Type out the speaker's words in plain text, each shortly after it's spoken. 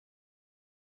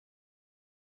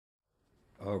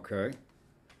Okay.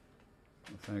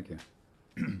 Well, thank you.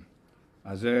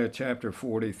 Isaiah chapter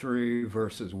 43,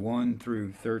 verses 1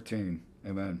 through 13.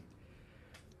 Amen.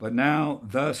 But now,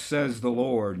 thus says the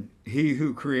Lord, He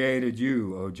who created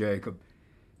you, O Jacob,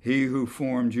 He who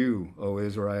formed you, O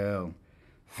Israel.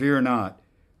 Fear not,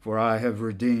 for I have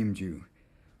redeemed you.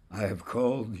 I have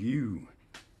called you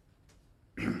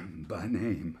by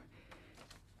name.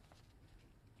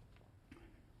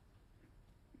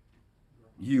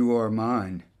 You are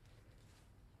mine.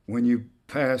 When you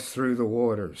pass through the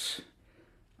waters,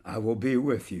 I will be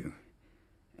with you,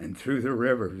 and through the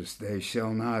rivers they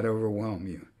shall not overwhelm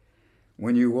you.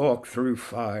 When you walk through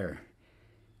fire,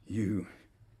 you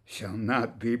shall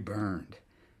not be burned,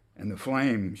 and the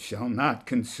flame shall not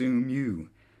consume you,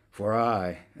 for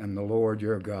I am the Lord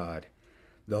your God,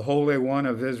 the Holy One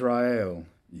of Israel,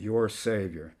 your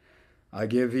Savior. I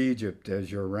give Egypt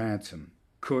as your ransom,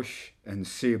 Cush and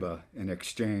Seba in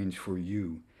exchange for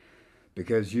you,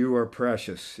 because you are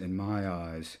precious in my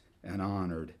eyes and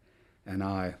honored, and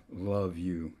I love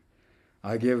you.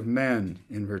 I give men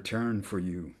in return for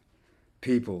you,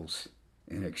 peoples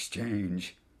in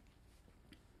exchange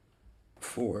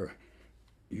for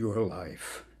your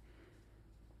life.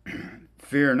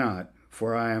 Fear not,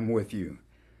 for I am with you.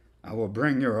 I will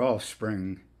bring your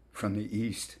offspring from the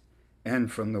east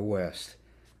and from the west.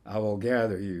 I will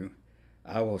gather you.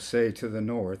 I will say to the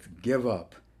north, Give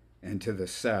up, and to the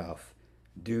south,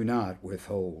 Do not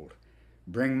withhold.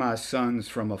 Bring my sons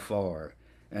from afar,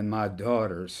 and my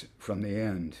daughters from the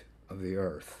end of the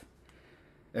earth.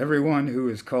 Everyone who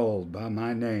is called by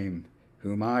my name,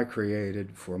 whom I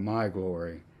created for my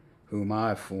glory, whom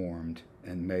I formed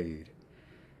and made.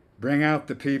 Bring out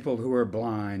the people who are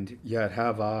blind, yet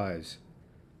have eyes,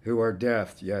 who are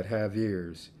deaf, yet have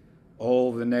ears.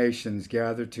 All the nations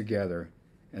gather together,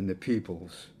 and the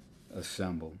peoples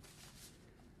assemble.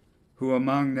 Who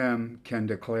among them can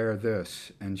declare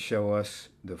this and show us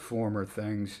the former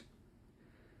things?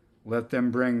 Let them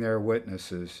bring their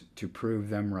witnesses to prove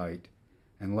them right,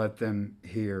 and let them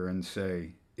hear and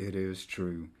say, It is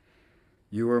true.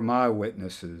 You are my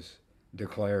witnesses,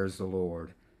 declares the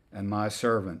Lord, and my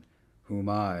servant, whom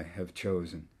I have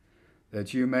chosen,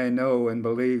 that you may know and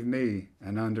believe me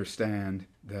and understand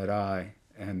that I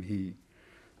am He.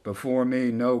 Before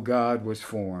me no God was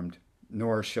formed,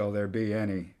 nor shall there be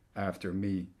any after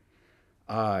me.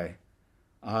 I,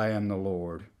 I am the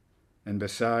Lord, and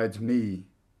besides me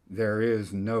there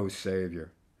is no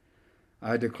Savior.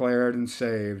 I declared and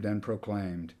saved and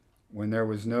proclaimed, when there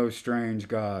was no strange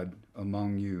God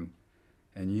among you,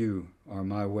 and you are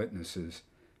my witnesses,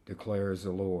 declares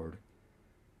the Lord,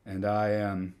 and I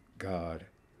am God.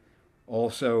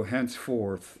 Also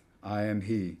henceforth I am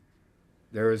He.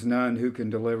 There is none who can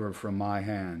deliver from my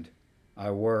hand.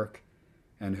 I work,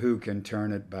 and who can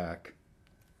turn it back?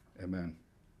 Amen.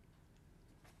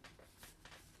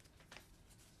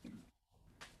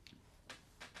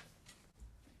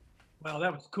 Wow,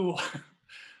 that was cool.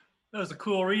 That was a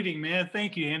cool reading, man.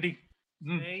 Thank you, Andy.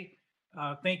 Today,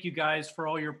 thank you guys for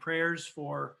all your prayers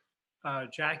for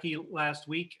Jackie last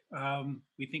week.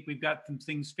 We think we've got some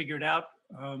things figured out.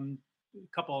 A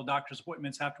couple of doctor's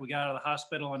appointments after we got out of the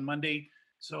hospital on Monday.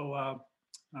 So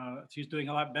she's doing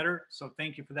a lot better. So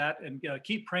thank you for that. And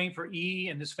keep praying for E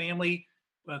and his family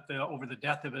over the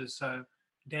death of his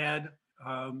dad.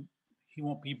 He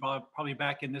won't be probably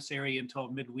back in this area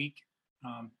until midweek.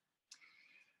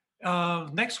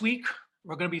 Next week,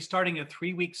 we're going to be starting a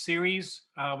 3-week series.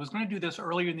 I was going to do this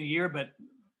earlier in the year, but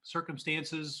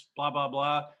circumstances, blah, blah,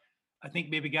 blah. I think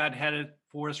maybe God had it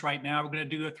for us right now. We're going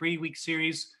to do a 3-week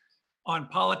series on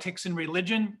politics and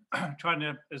religion, trying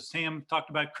to, as Sam talked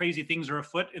about, crazy things are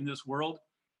afoot in this world.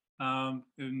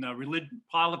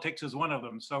 Politics is one of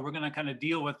them. So we're going to kind of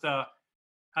deal with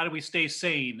how do we stay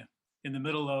sane in the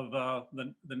middle of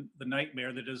the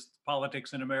nightmare that is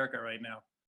politics in America right now.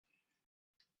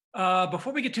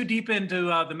 Before we get too deep into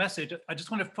the message, I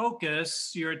just want to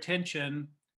focus your attention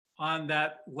on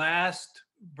that last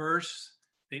verse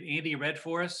that Andy read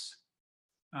for us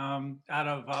out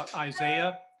of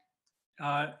Isaiah.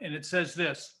 And it says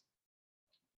this,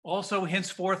 also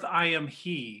henceforth I am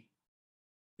He.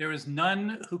 There is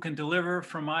none who can deliver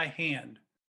from my hand.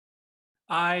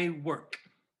 I work,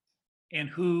 and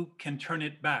who can turn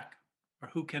it back, or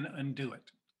who can undo it?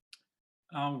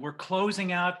 We're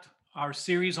closing out our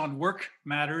series on work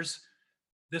matters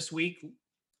this week,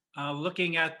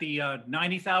 looking at the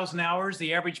 90,000 hours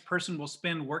the average person will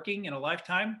spend working in a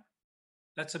lifetime.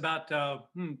 That's about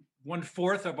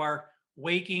 1/4 of our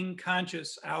waking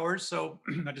conscious hours. So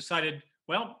I decided,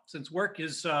 well, since work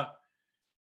is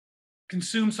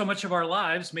consumed so much of our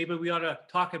lives, maybe we ought to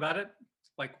talk about it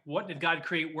like what did God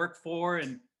create work for,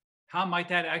 and how might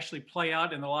that actually play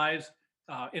out in the lives,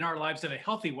 in our lives in a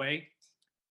healthy way.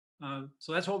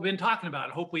 So that's what we've been talking about.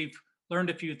 I hope we've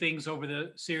learned a few things over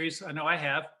the series. I know I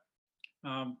have,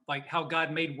 like how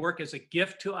God made work as a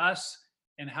gift to us,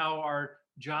 and how our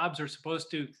jobs are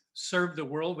supposed to serve the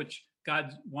world, which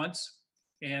God wants.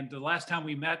 And the last time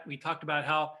we met, we talked about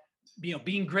how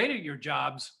being great at your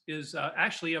jobs is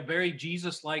actually a very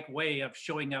Jesus-like way of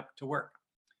showing up to work.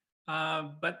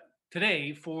 But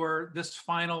today, for this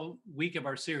final week of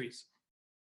our series,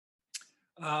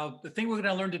 the thing we're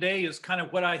going to learn today is kind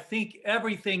of what I think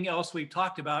everything else we've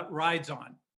talked about rides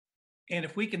on. And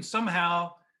if we can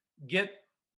somehow get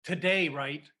today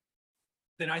right,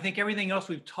 then I think everything else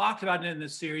we've talked about in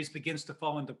this series begins to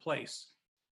fall into place.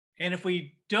 And if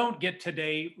we don't get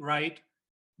today right,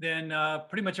 then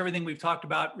pretty much everything we've talked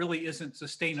about really isn't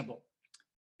sustainable.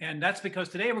 And that's because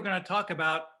today we're going to talk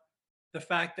about the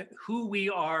fact that who we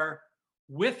are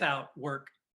without work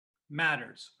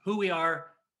matters. Who we are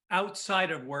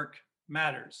outside of work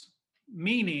matters.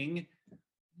 Meaning,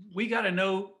 we got to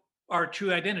know our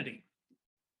true identity.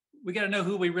 We got to know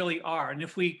who we really are. And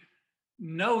if we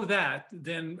know that,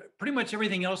 then pretty much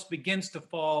everything else begins to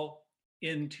fall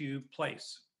into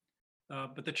place.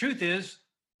 But the truth is,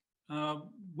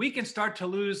 we can start to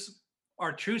lose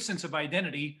our true sense of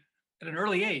identity at an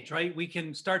early age, right? We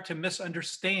can start to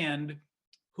misunderstand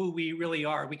who we really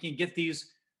are. We can get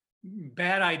these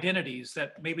bad identities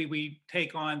that maybe we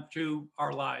take on through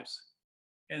our lives,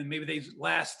 and maybe they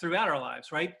last throughout our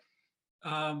lives, right?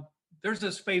 There's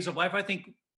this phase of life, I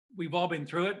think we've all been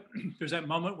through it. There's that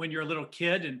moment when you're a little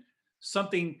kid and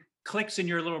something clicks in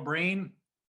your little brain,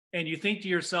 and you think to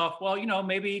yourself, well,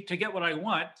 maybe to get what I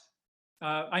want,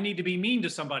 I need to be mean to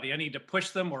somebody. I need to push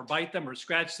them or bite them or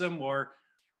scratch them or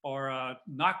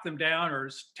knock them down or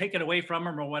take it away from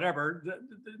them or whatever.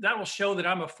 That will show that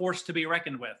I'm a force to be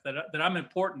reckoned with, that I'm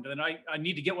important, and I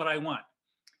need to get what I want.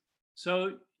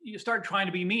 So you start trying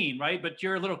to be mean, right? But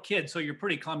you're a little kid, so you're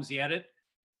pretty clumsy at it.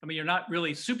 I mean, you're not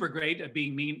really super great at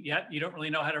being mean yet. You don't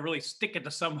really know how to really stick it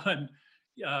to someone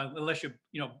unless you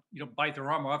bite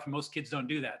their arm off, and most kids don't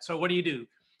do that. So what do?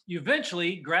 You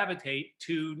eventually gravitate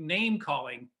to name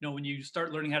calling. When you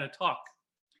start learning how to talk,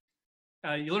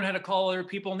 you learn how to call other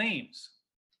people names,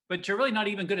 but you're really not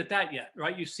even good at that yet,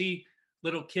 right? You see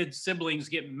little kids, siblings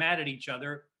get mad at each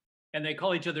other, and they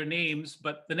call each other names,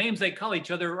 but the names they call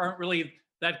each other aren't really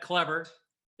that clever.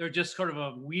 They're just sort of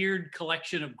a weird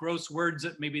collection of gross words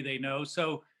that maybe they know.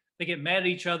 So they get mad at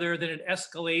each other, then it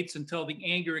escalates until the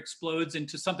anger explodes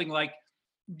into something like,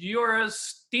 "You're a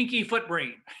stinky foot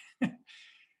brain."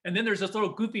 And then there's this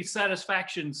little goofy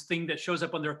satisfactions thing that shows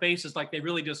up on their faces, like they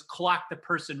really just clocked the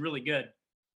person really good.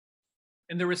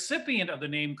 And the recipient of the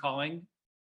name calling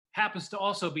happens to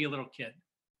also be a little kid.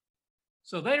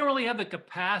 So they don't really have the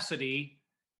capacity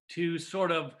to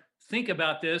sort of think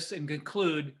about this and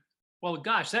conclude, well,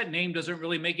 gosh, that name doesn't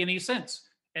really make any sense,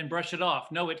 and brush it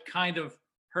off. No, it kind of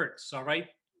hurts, all right?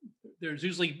 There's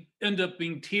usually end up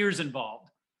being tears involved.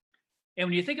 And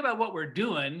when you think about what we're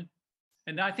doing,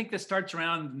 and I think this starts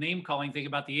around name calling, think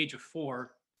about the age of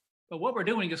 4, but what we're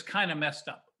doing is kind of messed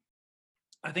up.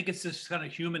 I think it's this kind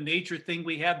of human nature thing.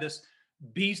 We have this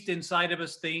beast inside of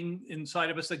us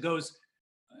that goes,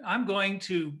 I'm going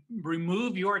to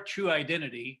remove your true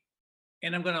identity,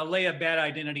 and I'm going to lay a bad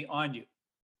identity on you.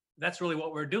 That's really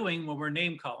what we're doing when we're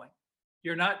name calling.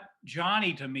 You're not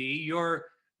Johnny to me. You're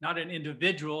not an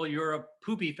individual. You're a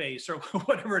poopy face, or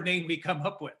whatever name we come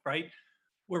up with, right?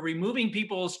 We're removing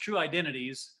people's true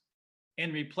identities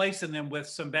and replacing them with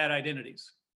some bad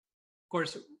identities. Of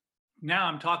course, now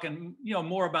I'm talking,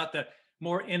 more about the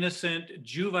more innocent,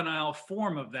 juvenile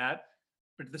form of that.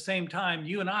 But at the same time,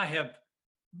 you and I have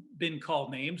been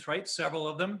called names, right? Several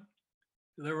of them.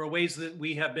 There were ways that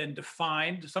we have been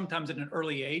defined, sometimes at an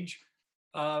early age,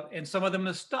 and some of them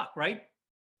have stuck, right?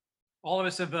 All of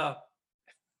us have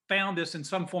found this in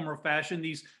some form or fashion,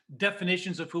 these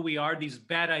definitions of who we are, these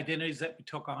bad identities that we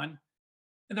took on.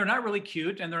 And they're not really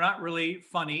cute, and they're not really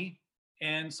funny.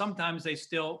 And sometimes they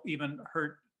still even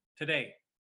hurt today.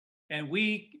 And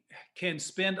we can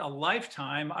spend a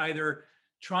lifetime either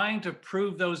trying to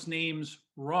prove those names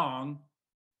wrong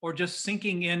or just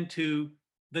sinking into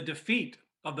the defeat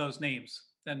of those names.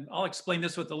 And I'll explain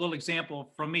this with a little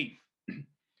example from me.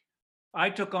 I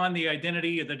took on the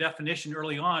identity, the definition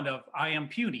early on of I am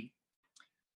puny.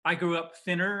 I grew up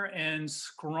thinner and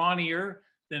scrawnier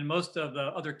than most of the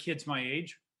other kids my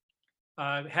age.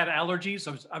 Had allergies.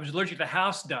 I was allergic to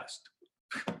house dust,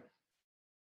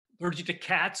 allergic to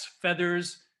cats,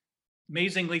 feathers,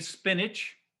 amazingly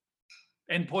spinach,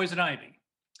 and poison ivy.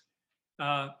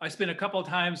 I spent a couple of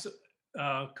times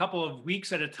a couple of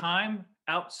weeks at a time,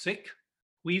 out sick,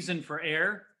 wheezing for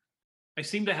air. I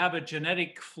seemed to have a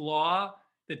genetic flaw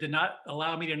that did not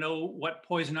allow me to know what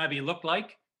poison ivy looked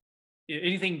like.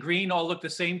 Anything green all looked the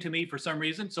same to me for some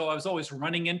reason. So I was always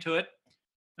running into it.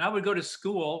 And I would go to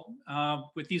school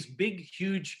with these big,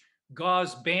 huge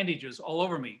gauze bandages all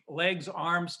over me, legs,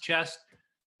 arms, chest,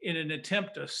 in an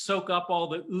attempt to soak up all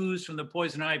the ooze from the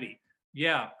poison ivy.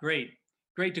 Yeah, great.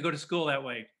 Great to go to school that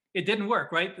way. It didn't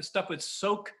work, right? The stuff would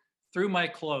soak through my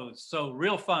clothes. So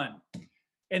real fun.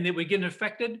 And it would get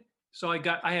infected. So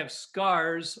I have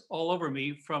scars all over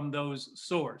me from those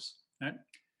sores. Right?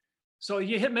 So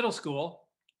you hit middle school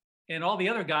and all the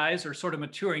other guys are sort of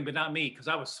maturing, but not me because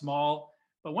I was small.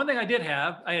 But one thing I did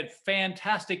have, I had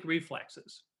fantastic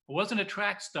reflexes. I wasn't a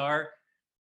track star,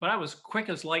 but I was quick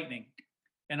as lightning.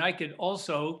 And I could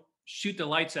also shoot the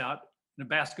lights out in a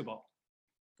basketball.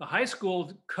 The high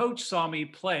school coach saw me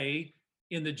play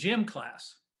in the gym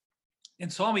class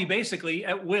and saw me basically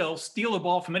at will steal a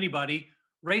ball from anybody,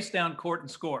 race down court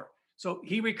and score. So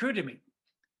he recruited me.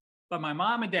 But my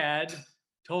mom and dad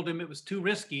told him it was too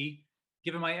risky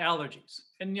given my allergies.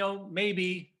 And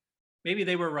maybe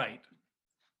they were right.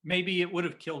 Maybe it would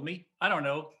have killed me. I don't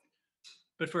know.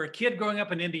 But for a kid growing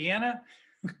up in Indiana,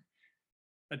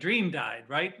 a dream died,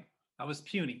 right? I was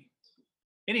puny.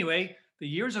 Anyway, the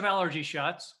years of allergy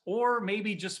shots, or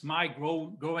maybe just my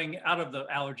growing out of the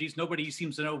allergies, nobody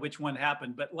seems to know which one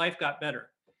happened, but life got better.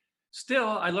 Still,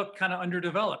 I looked kind of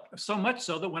underdeveloped, so much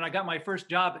so that when I got my first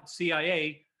job at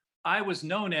CIA, I was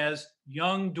known as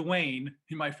Young Dwayne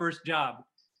in my first job.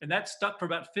 And that stuck for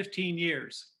about 15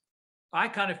 years. I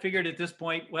kind of figured at this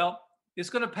point, well, it's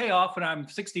going to pay off when I'm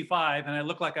 65 and I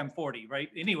look like I'm 40, right?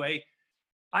 Anyway,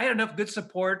 I had enough good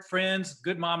support, friends,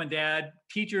 good mom and dad,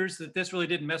 teachers that this really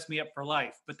didn't mess me up for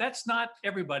life. But that's not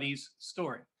everybody's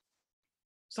story.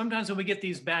 Sometimes when we get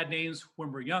these bad names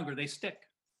when we're younger, they stick.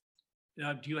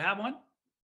 Do you have one?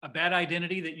 A bad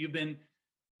identity that you've been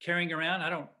carrying around? I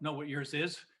don't know what yours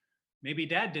is. Maybe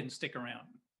dad didn't stick around,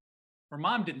 or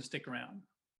mom didn't stick around,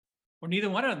 or neither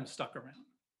one of them stuck around.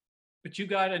 But you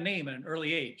got a name at an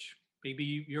early age.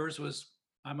 Maybe yours was,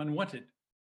 I'm unwanted.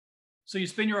 So you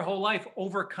spend your whole life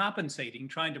overcompensating,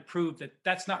 trying to prove that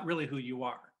that's not really who you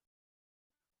are.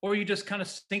 Or you just kind of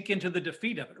sink into the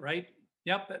defeat of it, right?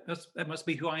 Yep, that must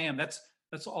be who I am. That's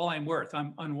all I'm worth.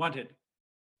 I'm unwanted.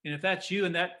 And if that's you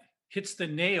and that hits the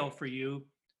nail for you,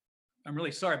 I'm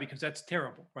really sorry because that's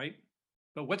terrible, right?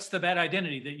 But what's the bad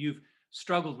identity that you've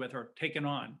struggled with or taken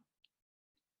on?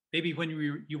 Maybe when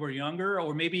you were younger,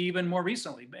 or maybe even more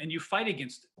recently, and you fight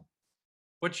against it.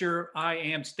 What's your I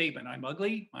am statement? I'm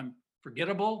ugly, I'm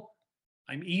forgettable,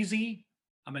 I'm easy,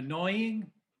 I'm annoying,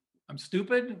 I'm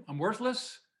stupid, I'm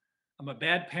worthless, I'm a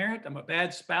bad parent, I'm a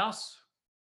bad spouse.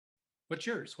 What's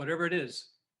yours? Whatever it is.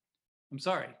 I'm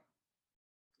sorry.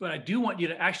 But I do want you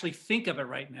to actually think of it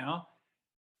right now.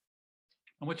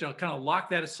 I want you to kind of lock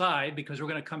that aside because we're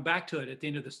going to come back to it at the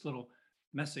end of this little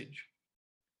message.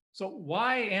 So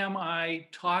why am I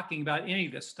talking about any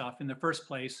of this stuff in the first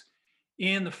place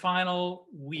in the final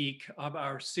week of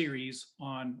our series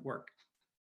on work?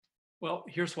 Well,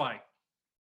 here's why.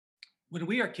 When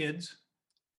we are kids,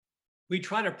 we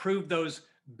try to prove those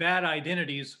bad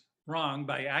identities wrong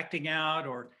by acting out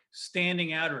or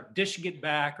standing out or dishing it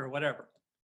back or whatever.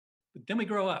 But then we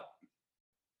grow up.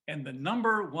 And the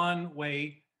number one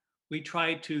way we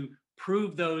try to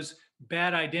prove those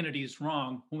bad identities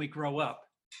wrong when we grow up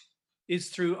is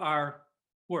through our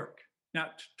work. Now,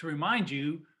 to remind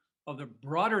you of the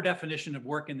broader definition of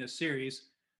work in this series,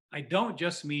 I don't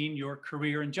just mean your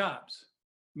career and jobs.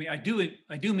 I mean, I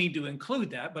do mean to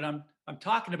include that, but I'm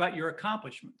talking about your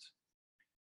accomplishments.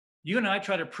 You and I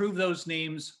try to prove those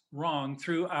names wrong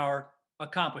through our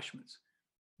accomplishments.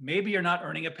 Maybe you're not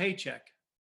earning a paycheck,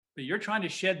 but you're trying to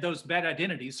shed those bad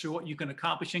identities through what you can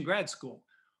accomplish in grad school,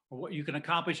 or what you can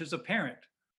accomplish as a parent,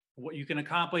 or what you can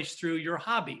accomplish through your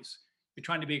hobbies. You're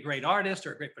trying to be a great artist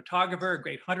or a great photographer, a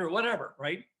great hunter, whatever,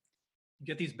 right? You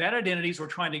get these bad identities we're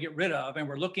trying to get rid of, and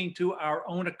we're looking to our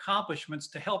own accomplishments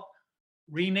to help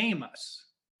rename us.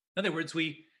 In other words,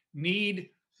 we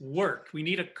need work. We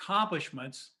need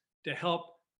accomplishments to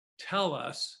help tell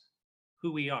us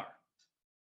who we are.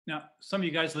 Now, some of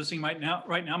you guys listening right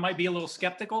now might be a little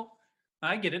skeptical.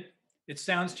 I get it. It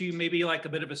sounds to you maybe like a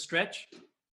bit of a stretch.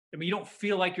 I mean, you don't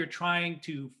feel like you're trying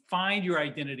to find your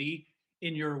identity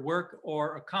in your work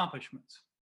or accomplishments.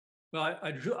 Well,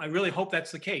 I really hope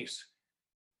that's the case.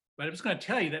 But I'm just going to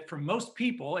tell you that for most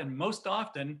people, and most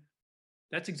often,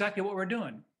 that's exactly what we're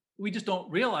doing. We just don't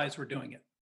realize we're doing it.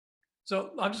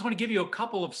 So I just want to give you a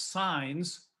couple of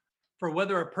signs for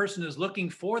whether a person is looking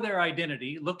for their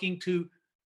identity, looking to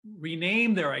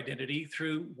rename their identity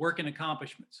through work and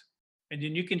accomplishments. And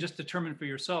then you can just determine for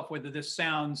yourself whether this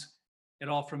sounds at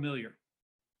all familiar.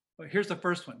 But here's the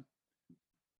first one.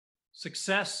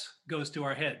 Success goes to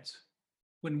our heads.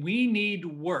 When we need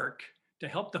work to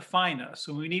help define us,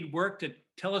 when we need work to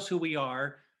tell us who we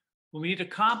are, when we need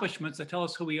accomplishments that tell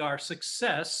us who we are,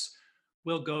 success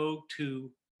will go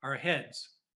to our heads.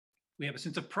 We have a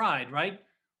sense of pride, right?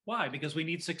 Why? Because we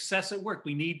need success at work.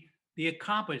 We need the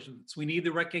accomplishments. We need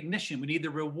the recognition. We need the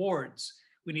rewards.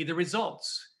 We need the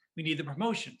results. We need the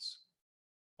promotions.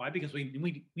 Why? Because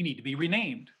we need to be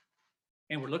renamed.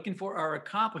 And we're looking for our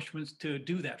accomplishments to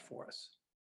do that for us.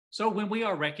 So when we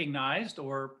are recognized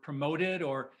or promoted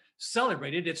or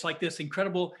celebrated, it's like this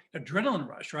incredible adrenaline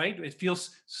rush, right? It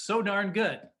feels so darn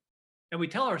good. And we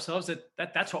tell ourselves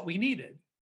that's what we needed.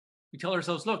 We tell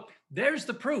ourselves, look, there's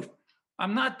the proof.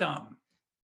 I'm not dumb.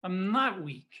 I'm not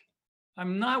weak.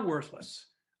 I'm not worthless.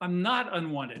 I'm not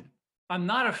unwanted. I'm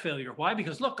not a failure. Why?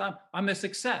 Because look, I'm a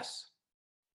success.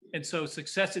 And so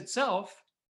success itself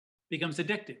becomes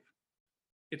addictive.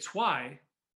 It's why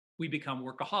we become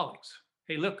workaholics.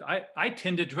 Hey, look, I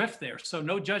tend to drift there, so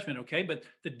no judgment, okay? But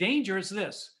the danger is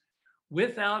this.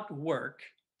 Without work,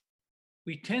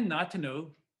 we tend not to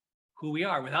know who we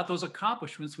are. Without those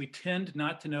accomplishments, we tend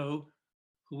not to know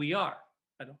who we are.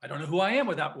 I don't know who I am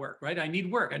without work, right? I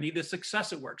need work. I need the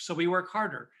success at work. So we work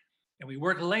harder and we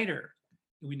work later.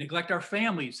 And we neglect our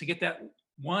families to get that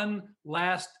one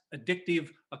last addictive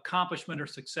accomplishment or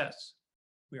success.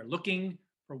 We are looking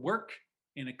for work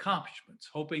and accomplishments,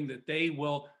 hoping that they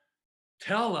will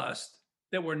tell us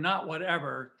that we're not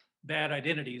whatever bad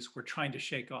identities we're trying to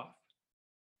shake off.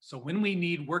 So when we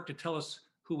need work to tell us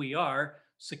who we are,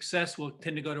 success will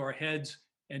tend to go to our heads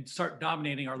and start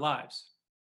dominating our lives.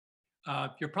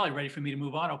 You're probably ready for me to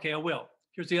move on. Okay, I will.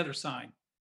 Here's the other sign.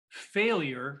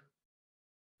 Failure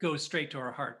goes straight to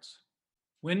our hearts.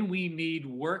 When we need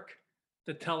work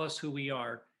to tell us who we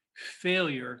are,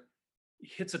 failure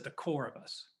hits at the core of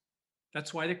us.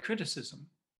 That's why the criticism.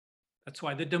 That's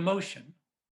why the demotion.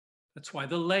 That's why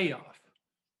the layoff.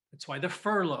 That's why the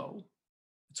furlough.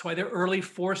 That's why the early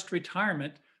forced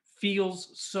retirement feels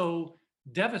so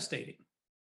devastating.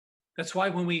 That's why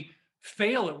when we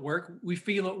fail at work, we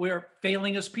feel that we're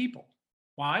failing as people.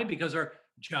 Why? Because our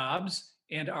jobs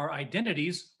and our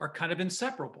identities are kind of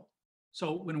inseparable.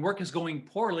 So when work is going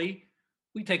poorly,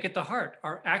 we take it to heart.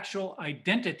 Our actual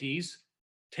identities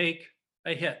take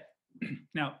a hit.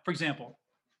 Now, for example,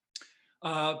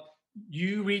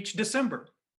 you reach December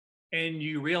and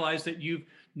you realize that you've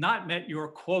not met your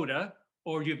quota,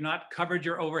 or you've not covered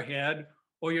your overhead,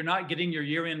 or you're not getting your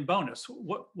year-end bonus.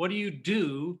 What do you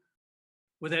do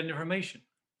with that information?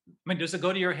 I mean, does it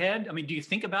go to your head? I mean, do you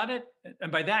think about it?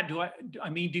 And by that, do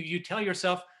you tell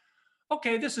yourself,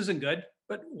 okay, this isn't good,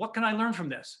 but what can I learn from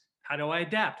this? How do I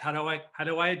adapt? How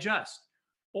do I adjust?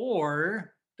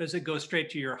 Or does it go straight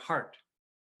to your heart?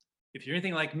 If you're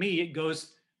anything like me, it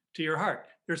goes to your heart.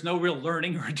 There's no real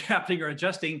learning or adapting or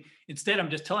adjusting. Instead, I'm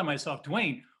just telling myself,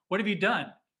 Dwayne, what have you done?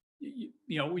 You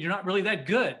know, you're not really that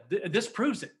good. This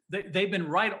proves it. They've been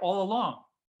right all along,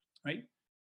 right?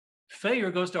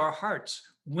 Failure goes to our hearts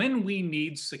when we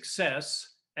need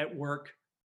success at work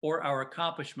or our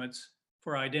accomplishments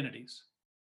for our identities.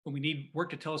 When we need work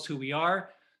to tell us who we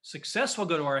are, success will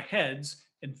go to our heads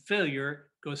and failure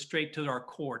goes straight to our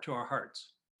core, to our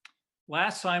hearts.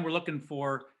 Last sign we're looking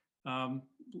for,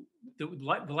 the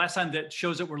last sign that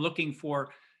shows that we're looking for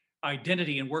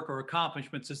identity in work or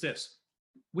accomplishments is this.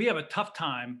 We have a tough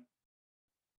time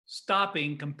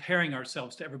stopping comparing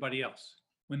ourselves to everybody else.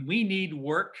 When we need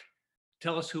work to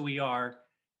tell us who we are,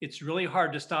 it's really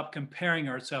hard to stop comparing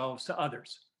ourselves to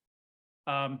others.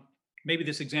 Maybe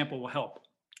this example will help.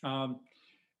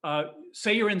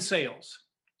 Say you're in sales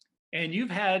and you've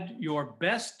had your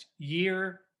best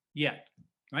year yet,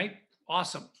 right?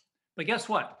 Awesome. But guess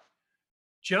what?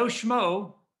 Joe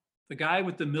Schmo, the guy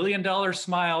with the $1 million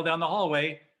smile down the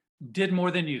hallway, did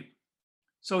more than you.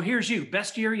 So here's you,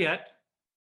 best year yet.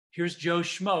 Here's Joe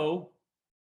Schmo.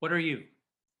 What are you?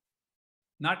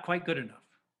 Not quite good enough.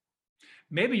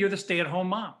 Maybe you're the stay-at-home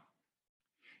mom.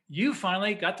 You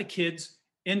finally got the kids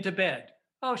into bed.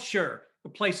 Oh, sure, the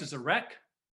place is a wreck.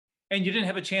 And you didn't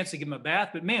have a chance to give them a bath,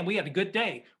 but man, we had a good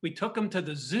day. We took them to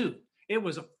the zoo. It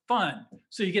was fun.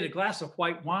 So you get a glass of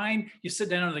white wine, you sit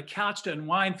down on the couch to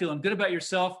unwind, feeling good about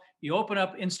yourself. You open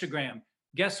up Instagram.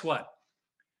 Guess what?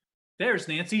 There's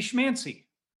Nancy Schmancy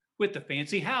with the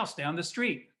fancy house down the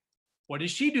street. What did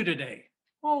she do today?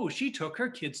 Oh, she took her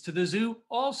kids to the zoo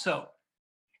also.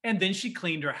 And then she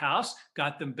cleaned her house,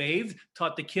 got them bathed,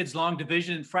 taught the kids long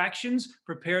division and fractions,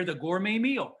 prepared the gourmet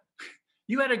meal.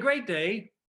 You had a great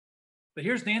day, But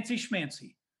here's Nancy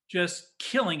Schmancy, just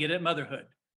killing it at motherhood.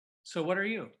 So what are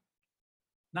you?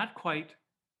 Not quite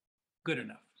good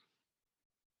enough.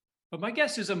 But my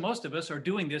guess is that most of us are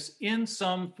doing this in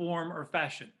some form or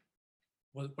fashion.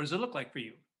 What does it look like for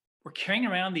you? We're carrying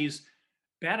around these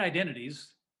bad identities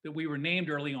that we were named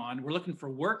early on. We're looking for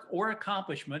work or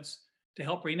accomplishments to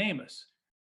help rename us.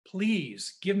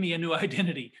 Please give me a new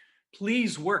identity.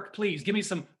 Please work. Please give me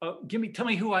some, tell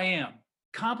me who I am.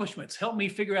 Accomplishments, help me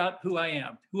figure out who I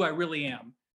am, who I really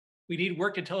am. We need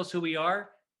work to tell us who we are.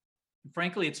 And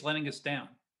frankly, it's letting us down.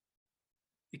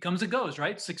 It comes and goes,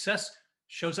 right? Success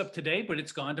shows up today, but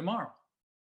it's gone tomorrow.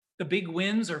 The big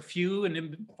wins are few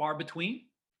and far between.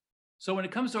 So when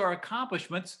it comes to our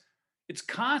accomplishments, it's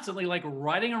constantly like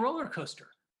riding a roller coaster,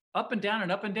 up and down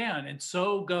and up and down. And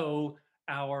so go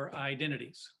our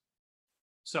identities.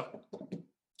 So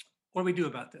what do we do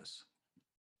about this?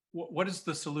 What is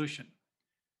the solution?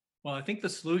 Well, I think the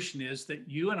solution is that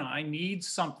you and I need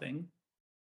something.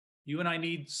 You and I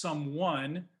need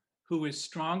someone who is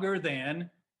stronger than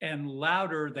and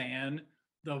louder than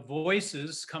the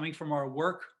voices coming from our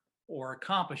work or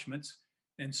accomplishments,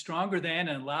 and stronger than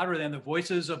and louder than the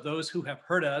voices of those who have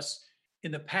hurt us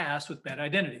in the past with bad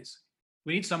identities.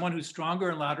 We need someone who's stronger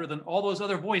and louder than all those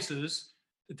other voices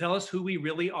to tell us who we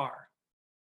really are.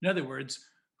 In other words,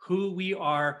 who we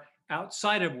are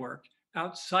outside of work,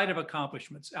 outside of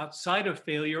accomplishments, outside of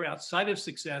failure, outside of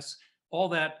success. All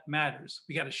that matters.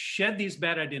 We got to shed these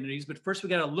bad identities, but first we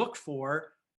got to look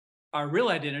for our real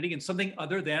identity in something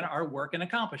other than our work and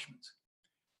accomplishments.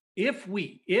 If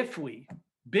we,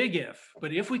 big if,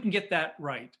 but if we can get that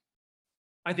right,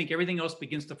 I think everything else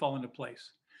begins to fall into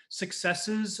place.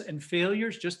 Successes and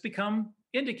failures just become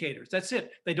indicators. That's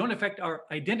it. They don't affect our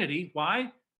identity.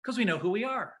 Why? Because we know who we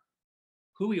are.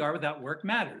 Who we are without work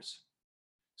matters.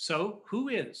 So who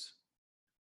is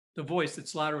the voice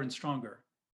that's louder and stronger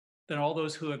than all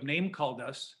those who have name called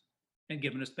us and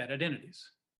given us bad identities?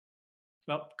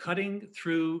 Well, cutting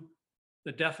through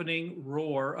the deafening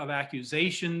roar of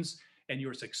accusations and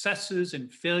your successes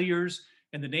and failures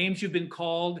and the names you've been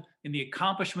called and the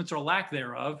accomplishments or lack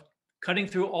thereof, cutting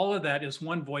through all of that is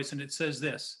one voice, and it says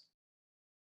this: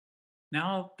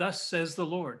 "Now thus says the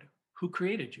Lord, who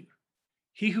created you,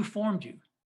 he who formed you,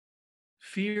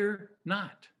 fear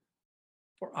not,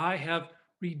 for I have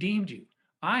redeemed you.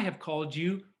 I have called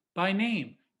you by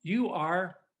name. You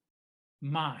are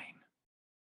mine."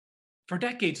 For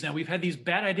decades now, we've had these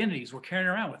bad identities we're carrying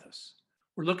around with us.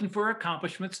 We're looking for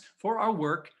accomplishments for our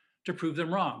work to prove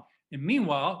them wrong. And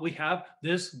meanwhile, we have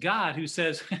this God who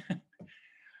says,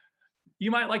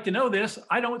 you might like to know this,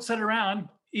 I don't sit around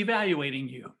evaluating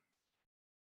you.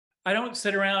 I don't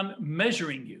sit around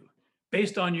measuring you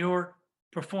based on your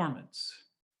performance.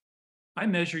 I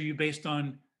measure you based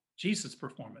on Jesus'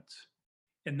 performance.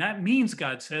 And that means,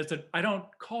 God says, that I don't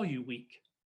call you weak.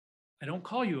 I don't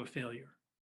call you a failure.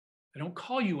 I don't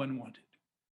call you unwanted.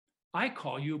 I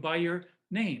call you by your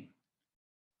name.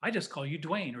 I just call you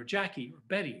Dwayne or Jackie or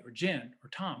Betty or Jen or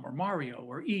Tom or Mario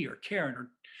or E or Karen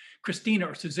or Christina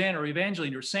or Suzanne or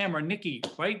Evangeline or Sam or Nikki,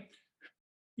 right?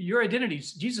 Your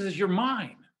identities, Jesus is, you're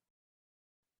mine.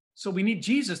 So we need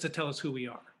Jesus to tell us who we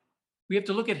are. We have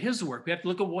to look at his work. We have to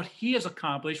look at what he has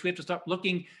accomplished. We have to start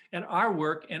looking at our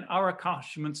work and our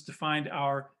accomplishments to find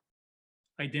our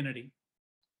identity.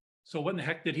 So what in the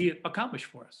heck did he accomplish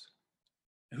for us?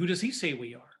 Who does he say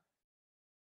we are?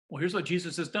 Well, here's what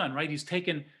Jesus has done, right? He's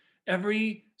taken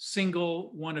every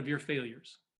single one of your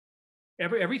failures,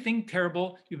 everything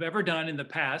terrible you've ever done in the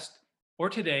past or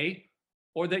today,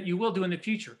 or that you will do in the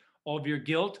future, all of your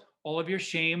guilt, all of your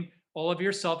shame, all of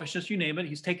your selfishness, you name it.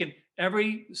 He's taken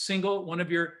every single one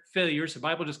of your failures, the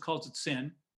Bible just calls it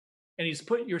sin, and he's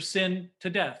put your sin to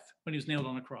death when he was nailed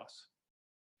on the cross.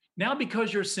 Now,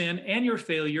 because your sin and your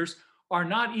failures are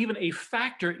not even a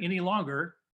factor any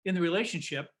longer in the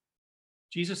relationship,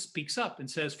 Jesus speaks up and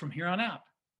says, from here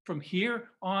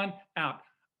on out,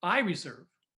 I reserve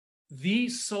the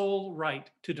sole right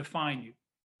to define you.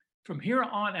 From here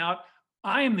on out,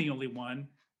 I am the only one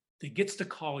that gets to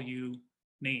call you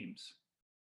names.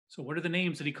 So what are the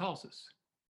names that he calls us?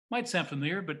 Might sound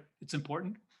familiar, but it's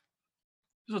important.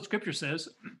 This is what Scripture says.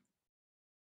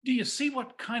 Do you see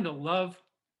what kind of love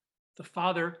the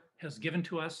Father has given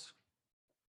to us?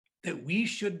 That we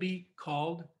should be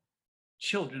called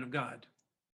children of God.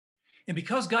 And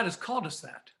because God has called us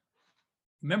that,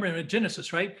 remember in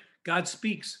Genesis, right? God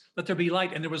speaks, let there be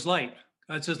light, and there was light.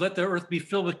 God says, let the earth be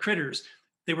filled with critters.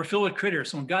 They were filled with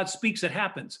critters. So when God speaks, it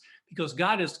happens. Because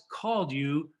God has called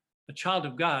you a child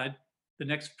of God, the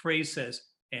next phrase says,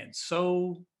 and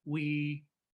so we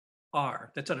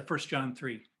are. That's out of 1 John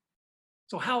 3.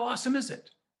 So how awesome is it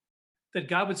that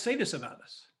God would say this about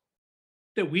us,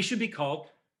 that we should be called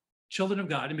children of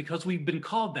God. And because we've been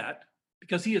called that,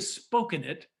 because he has spoken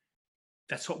it,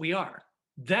 that's what we are.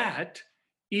 That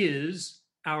is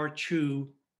our true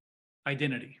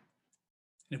identity.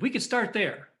 And if we could start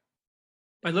there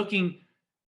by looking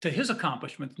to his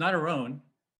accomplishments, not our own,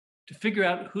 to figure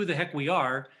out who the heck we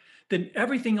are, then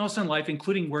everything else in life,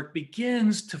 including work,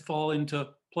 begins to fall into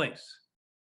place.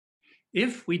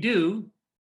 If we do,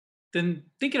 then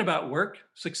thinking about work,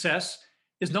 success,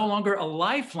 is no longer a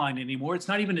lifeline anymore. It's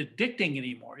not even addicting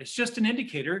anymore. It's just an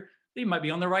indicator that you might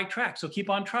be on the right track. So keep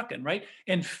on trucking, right?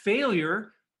 And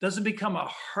failure doesn't become a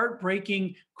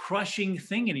heartbreaking, crushing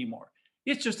thing anymore.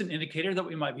 It's just an indicator that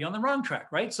we might be on the wrong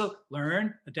track, right? So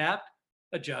learn, adapt,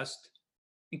 adjust,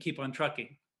 and keep on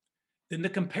trucking. Then the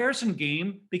comparison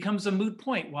game becomes a moot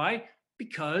point. Why?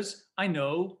 Because I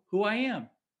know who I am.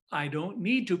 I don't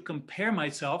need to compare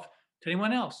myself to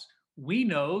anyone else. We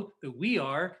know that we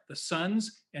are the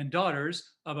sons and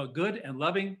daughters of a good and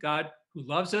loving God who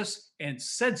loves us and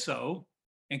said so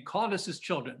and called us his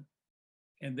children.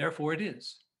 And therefore it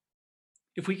is.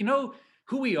 If we can know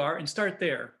who we are and start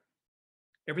there,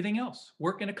 everything else,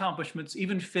 work and accomplishments,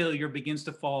 even failure, begins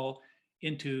to fall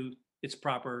into its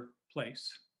proper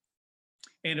place.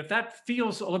 And if that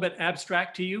feels a little bit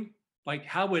abstract to you, like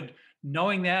how would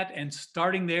knowing that and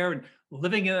starting there and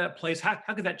living in that place, how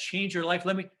could that change your life?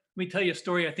 Let me tell you a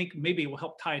story. I think maybe it will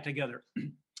help tie it together.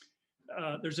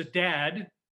 There's a dad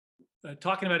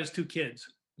talking about his two kids.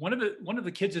 One of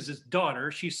the kids is his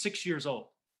daughter. She's 6 years old.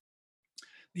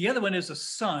 The other one is a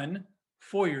son,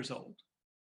 4 years old.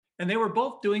 And they were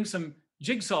both doing some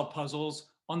jigsaw puzzles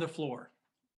on the floor.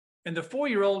 And the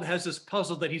 4-year-old has this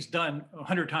puzzle that he's done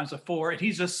 100 times before, and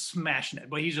he's just smashing it,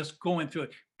 but he's just going through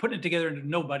it, putting it together into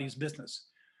nobody's business.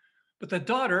 But the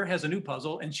daughter has a new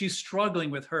puzzle, and she's struggling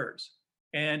with hers.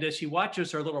 And as she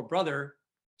watches her little brother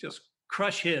just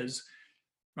crush his,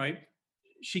 right,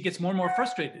 she gets more and more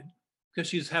frustrated because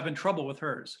she's having trouble with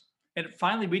hers. And it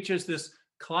finally reaches this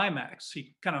climax.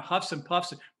 She kind of huffs and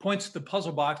puffs and points to the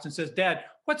puzzle box and says, "Dad,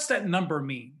 what's that number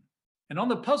mean?" And on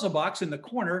the puzzle box in the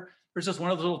corner, there's just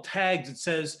one of the little tags that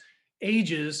says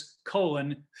ages :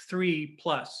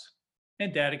 3+.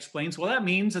 And Dad explains, well, that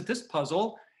means that this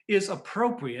puzzle is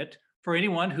appropriate for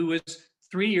anyone who is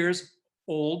 3 years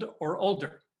old or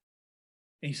older.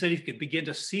 And he said he could begin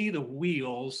to see the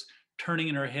wheels turning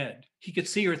in her head. He could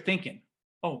see her thinking,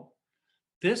 oh,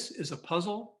 this is a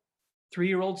puzzle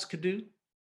 3-year-olds could do,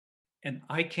 and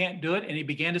I can't do it. And he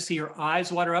began to see her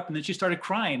eyes water up, and then she started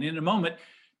crying. And in a moment,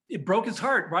 it broke his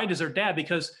heart, right, as her dad,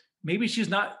 because maybe she's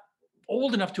not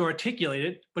old enough to articulate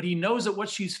it, but he knows that what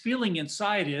she's feeling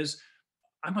inside is,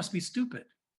 I must be stupid.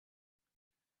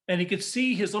 And he could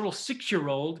see his little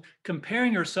 6-year-old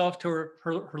comparing herself to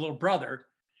her little brother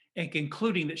and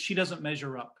concluding that she doesn't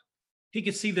measure up. He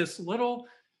could see this little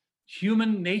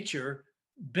human nature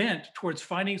bent towards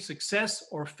finding success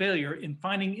or failure, in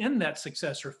finding in that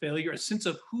success or failure a sense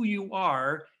of who you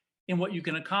are and what you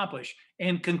can accomplish,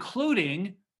 and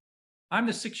concluding, I'm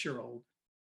the 6-year-old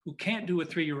who can't do a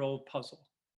 3-year-old puzzle.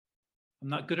 I'm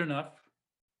not good enough.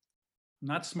 I'm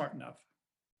not smart enough.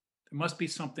 There must be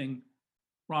something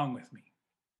wrong with me.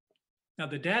 Now,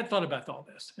 the dad thought about all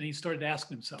this, and he started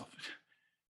asking himself,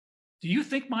 do you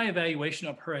think my evaluation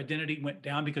of her identity went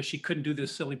down because she couldn't do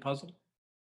this silly puzzle?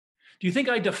 Do you think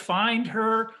I defined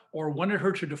her or wanted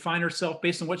her to define herself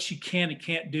based on what she can and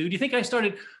can't do? Do you think I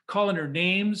started calling her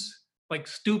names like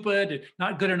stupid and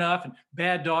not good enough and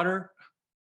bad daughter?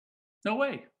 No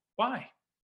way. Why?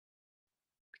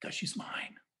 Because she's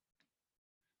mine.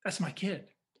 That's my kid.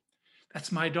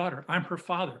 That's my daughter. I'm her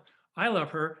father. I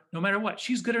love her no matter what.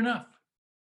 She's good enough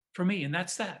for me, and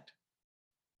that's that.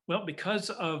 Well, because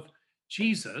of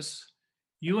Jesus,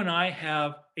 you and I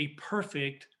have a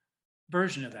perfect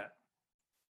version of that.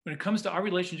 When it comes to our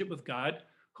relationship with God,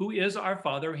 who is our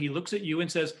Father, he looks at you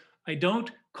and says, I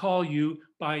don't call you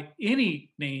by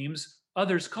any names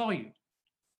others call you,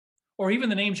 or even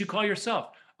the names you call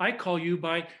yourself. I call you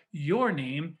by your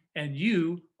name, and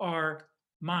you are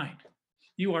mine.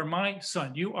 You are my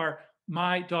son. You are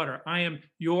my daughter. I am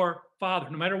your father.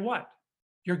 No matter what,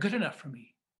 you're good enough for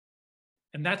me.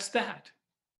 And that's that.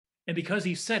 And because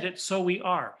he said it, so we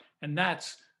are. And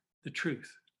that's the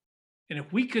truth. And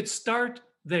if we could start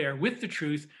there with the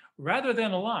truth rather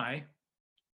than a lie,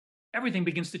 everything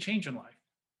begins to change in life.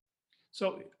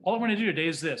 So all I want to do today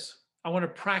is this. I want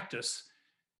to practice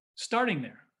starting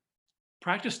there.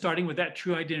 Practice starting with that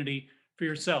true identity for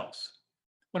yourselves.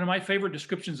 One of my favorite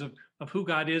descriptions of who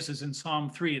God is in Psalm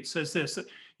 3. It says this, that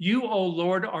you, O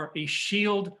Lord, are a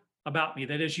shield about me.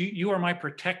 That is, you are my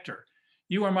protector.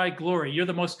 You are my glory. You're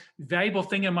the most valuable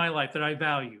thing in my life that I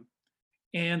value,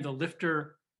 and the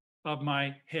lifter of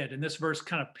my head. And this verse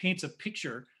kind of paints a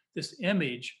picture, this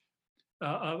image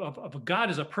of a God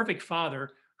as a perfect father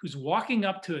who's walking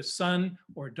up to his son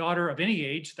or daughter of any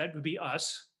age, that would be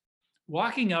us,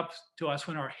 walking up to us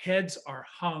when our heads are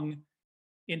hung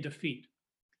in defeat.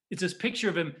 It's this picture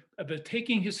of him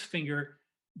taking his finger,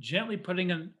 gently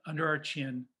putting it under our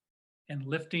chin and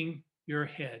lifting your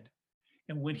head.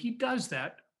 And when he does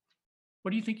that,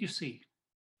 what do you think you see?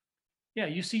 Yeah,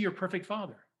 you see your perfect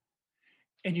father,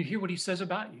 and you hear what he says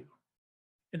about you.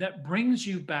 And that brings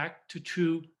you back to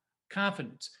true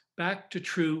confidence, back to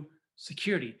true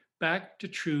security, back to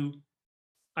true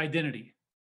identity.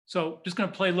 So just going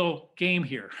to play a little game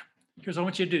here. Here's what I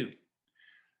want you to do.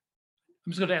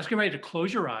 I'm just going to ask everybody to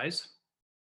close your eyes.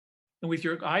 And with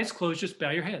your eyes closed, just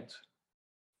bow your heads.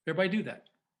 Everybody do that.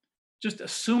 Just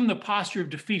assume the posture of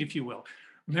defeat, if you will.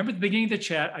 Remember at the beginning of the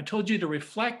chat, I told you to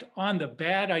reflect on the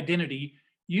bad identity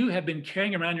you have been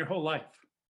carrying around your whole life.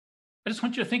 I just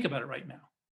want you to think about it right now.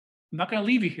 I'm not going to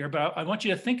leave you here, but I want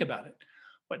you to think about it.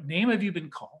 What name have you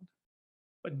been called?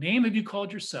 What name have you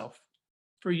called yourself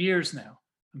for years now?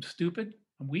 I'm stupid.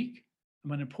 I'm weak.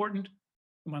 I'm unimportant.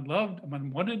 I'm unloved. I'm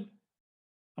unwanted.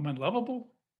 I'm unlovable.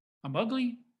 I'm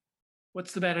ugly.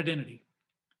 What's the bad identity?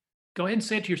 Go ahead and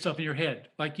say it to yourself in your head,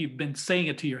 like you've been saying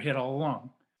it to your head all along.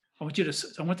 I want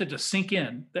that to sink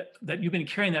in, that you've been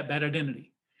carrying that bad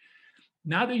identity.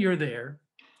 Now that you're there,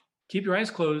 keep your eyes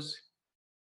closed,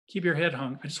 keep your head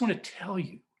hung. I just want to tell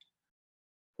you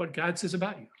what God says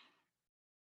about you.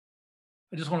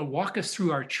 I just want to walk us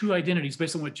through our true identities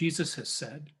based on what Jesus has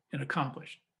said and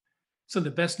accomplished. So the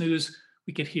best news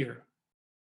we could hear.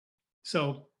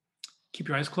 So keep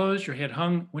your eyes closed, your head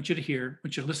hung. I want you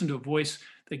to listen to a voice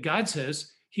that God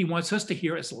says he wants us to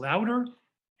hear as louder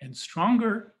and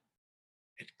stronger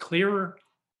and clearer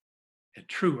and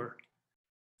truer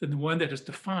than the one that has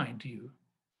defined you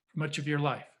for much of your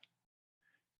life.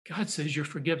 God says you're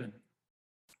forgiven.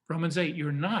 Romans 8, you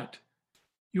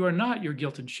are not your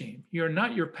guilt and shame. You are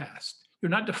not your past.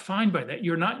 You're not defined by that.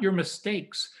 You're not your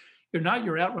mistakes. You're not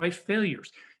your outright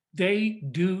failures. They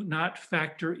do not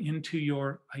factor into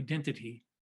your identity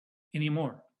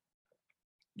anymore.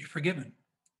 You're forgiven.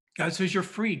 God says you're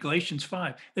free, Galatians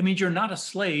 5. That means you're not a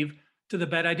slave to the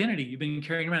bad identity you've been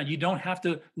carrying around. You don't have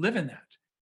to live in that.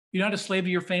 You're not a slave to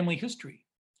your family history.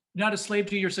 You're not a slave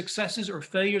to your successes or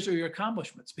failures or your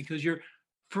accomplishments, because you're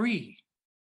free.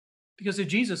 Because of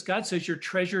Jesus, God says you're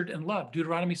treasured and loved.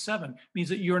 Deuteronomy 7 means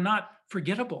that you're not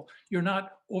forgettable. You're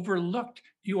not overlooked.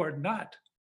 You are not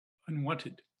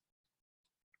unwanted.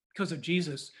 Because of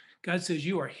Jesus, God says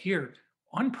you are here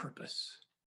on purpose,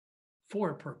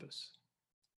 for a purpose.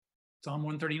 Psalm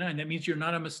 139, that means you're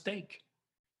not a mistake.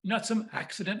 You're not some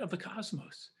accident of the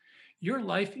cosmos. Your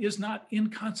life is not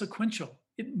inconsequential.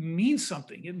 It means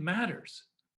something. It matters.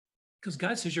 Because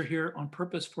God says you're here on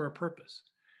purpose for a purpose.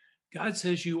 God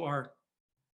says you are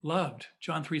loved,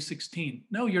 John 3:16.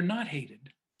 No, you're not hated.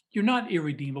 You're not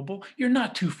irredeemable. You're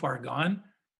not too far gone.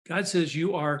 God says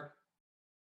you are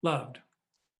loved.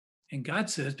 And God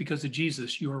says, because of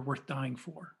Jesus, you are worth dying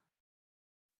for.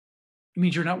 It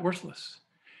means you're not worthless.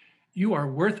 You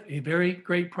are worth a very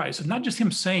great price. And not just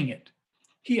him saying it,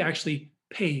 he actually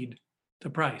paid the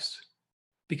price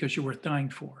because you're worth dying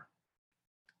for.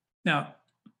 Now,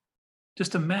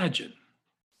 just imagine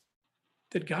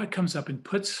that God comes up and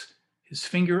puts his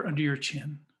finger under your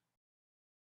chin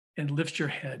and lifts your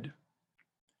head.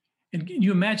 And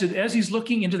you imagine as he's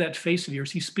looking into that face of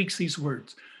yours, he speaks these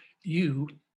words: you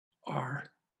are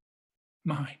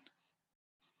mine.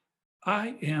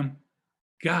 I am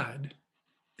God,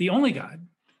 the only God.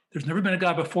 There's never been a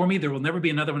God before me. There will never be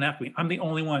another one after me. I'm the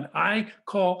only one. I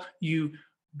call you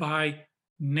by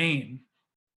name.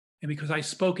 And because I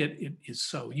spoke it, it is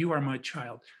so. You are my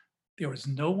child. There is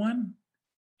no one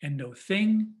and no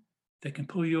thing that can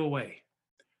pull you away.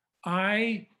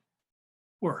 I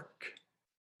work.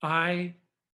 I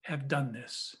have done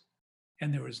this.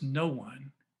 And there is no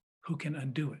one who can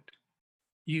undo it.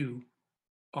 You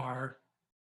are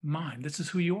mine. This is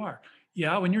who you are.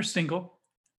 Yeah, when you're single,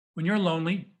 when you're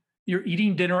lonely, you're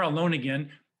eating dinner alone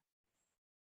again,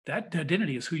 that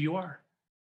identity is who you are.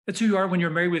 That's who you are when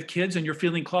you're married with kids and you're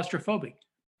feeling claustrophobic.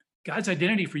 God's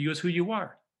identity for you is who you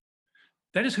are.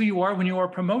 That is who you are when you are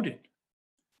promoted.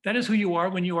 That is who you are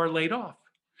when you are laid off.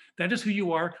 That is who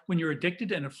you are when you're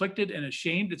addicted and afflicted and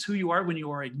ashamed. It's who you are when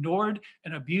you are ignored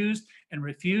and abused and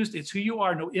refused. It's who you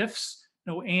are. No ifs,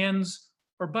 no ands,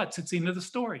 or buts. It's the end of the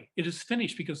story. It is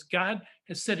finished because God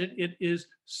has said it. It is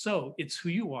so. It's who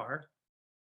you are.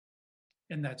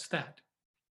 And that's that.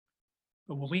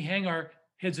 But when we hang our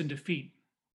heads in defeat,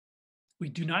 We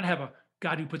do not have a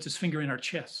God who puts his finger in our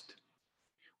chest.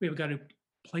 We have a God who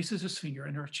places his finger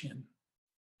in our chin.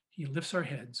 He lifts our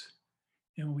heads.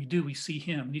 And when we do, we see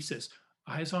him. And he says,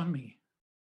 eyes on me,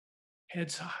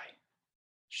 heads high,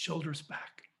 shoulders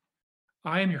back.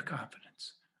 I am your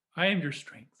confidence. I am your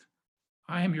strength.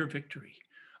 I am your victory.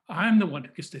 I'm the one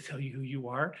who gets to tell you who you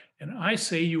are. And I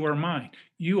say you are mine.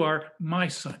 You are my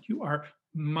son. You are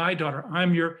my daughter.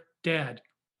 I'm your dad.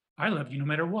 I love you no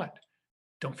matter what.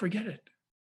 Don't forget it.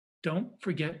 Don't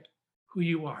forget who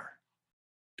you are.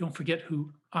 Don't forget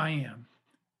who I am.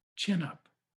 Chin up,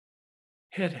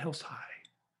 head held high,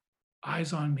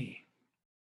 eyes on me.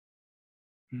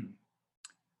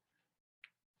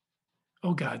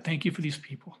 Oh God, thank you for these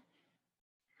people.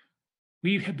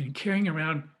 We have been carrying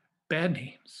around bad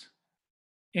names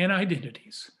and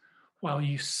identities while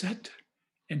you sit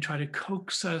and try to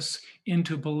coax us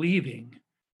into believing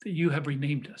that you have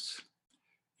renamed us.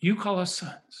 You call us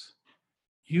sons.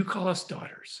 You call us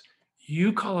daughters.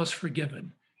 You call us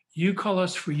forgiven. You call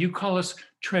us free. You call us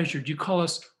treasured. You call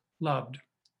us loved.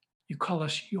 You call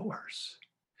us yours.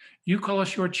 You call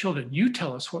us your children. You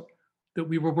tell us that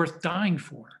we were worth dying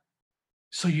for.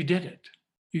 So you did it.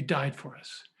 You died for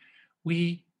us.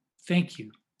 We thank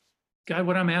you. God,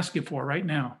 what I'm asking for right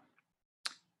now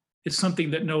is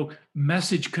something that no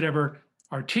message could ever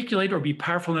articulate or be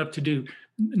powerful enough to do.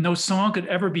 No song could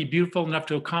ever be beautiful enough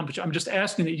to accomplish. I'm just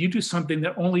asking that you do something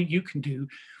that only you can do,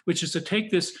 which is to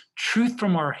take this truth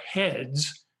from our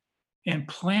heads and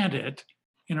plant it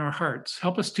in our hearts.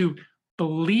 Help us to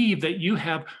believe that you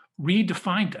have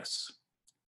redefined us.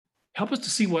 Help us to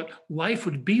see what life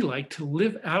would be like to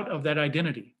live out of that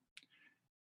identity.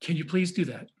 Can you please do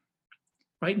that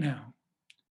right now?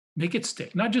 Make it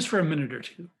stick, not just for a minute or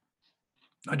two,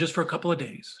 not just for a couple of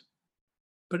days,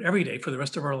 but every day for the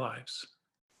rest of our lives.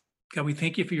 God, we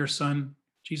thank you for your son,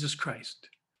 Jesus Christ,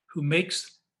 who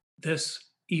makes this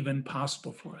even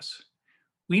possible for us.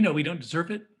 We know we don't deserve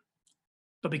it,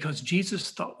 but because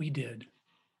Jesus thought we did,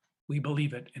 we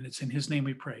believe it, and it's in his name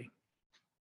we pray.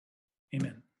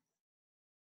 Amen.